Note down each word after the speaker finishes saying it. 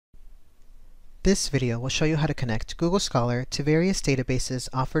This video will show you how to connect Google Scholar to various databases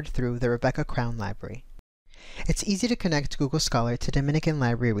offered through the Rebecca Crown Library. It's easy to connect Google Scholar to Dominican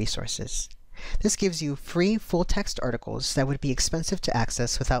library resources. This gives you free full-text articles that would be expensive to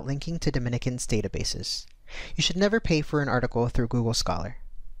access without linking to Dominican's databases. You should never pay for an article through Google Scholar.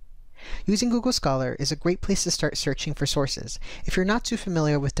 Using Google Scholar is a great place to start searching for sources if you're not too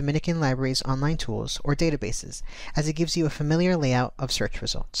familiar with Dominican Library's online tools or databases, as it gives you a familiar layout of search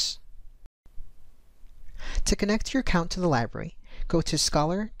results. To connect your account to the library, go to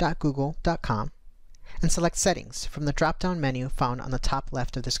scholar.google.com and select Settings from the drop-down menu found on the top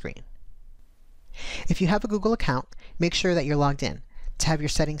left of the screen. If you have a Google account, make sure that you're logged in to have your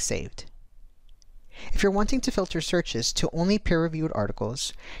settings saved. If you're wanting to filter searches to only peer-reviewed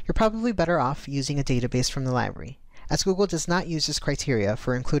articles, you're probably better off using a database from the library, as Google does not use this criteria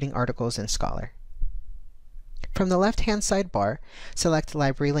for including articles in Scholar. From the left-hand side bar, select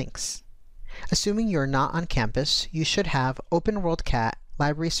Library Links. Assuming you're not on campus, you should have OpenWorldCat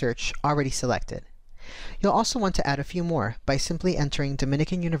Library Search already selected. You'll also want to add a few more by simply entering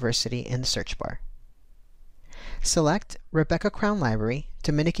Dominican University in the search bar. Select Rebecca Crown Library,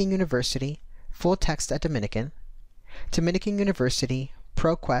 Dominican University, Full Text at Dominican, Dominican University,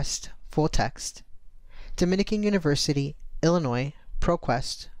 ProQuest, Full Text, Dominican University, Illinois,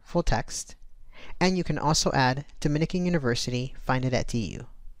 ProQuest, Full Text, and you can also add Dominican University, Find It at DU.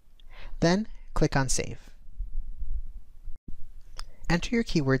 Then, click on Save. Enter your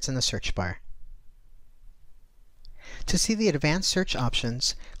keywords in the search bar. To see the advanced search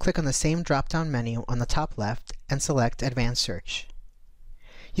options, click on the same drop-down menu on the top left and select Advanced Search.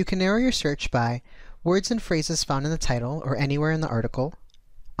 You can narrow your search by words and phrases found in the title or anywhere in the article,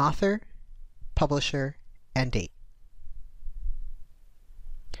 author, publisher, and date.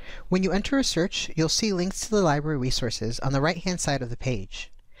 When you enter a search, you'll see links to the library resources on the right-hand side of the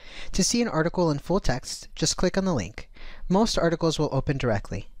page. To see an article in full text, just click on the link. Most articles will open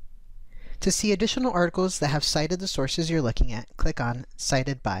directly. To see additional articles that have cited the sources you're looking at, click on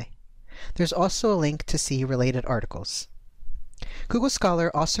Cited By. There's also a link to see related articles. Google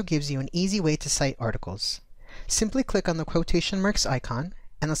Scholar also gives you an easy way to cite articles. Simply click on the quotation marks icon,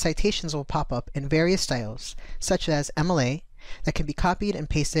 and the citations will pop up in various styles, such as MLA, that can be copied and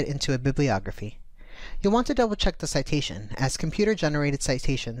pasted into a bibliography. You'll want to double-check the citation, as computer-generated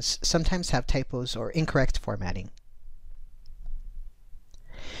citations sometimes have typos or incorrect formatting.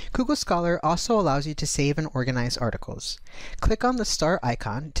 Google Scholar also allows you to save and organize articles. Click on the star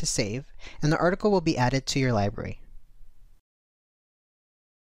icon to save, and the article will be added to your library.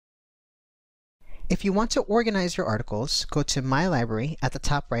 If you want to organize your articles, go to My Library at the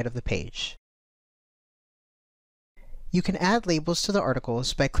top right of the page. You can add labels to the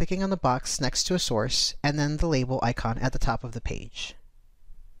articles by clicking on the box next to a source and then the label icon at the top of the page.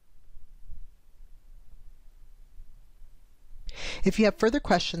 If you have further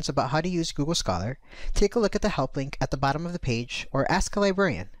questions about how to use Google Scholar, take a look at the help link at the bottom of the page or ask a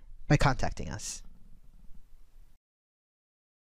librarian by contacting us.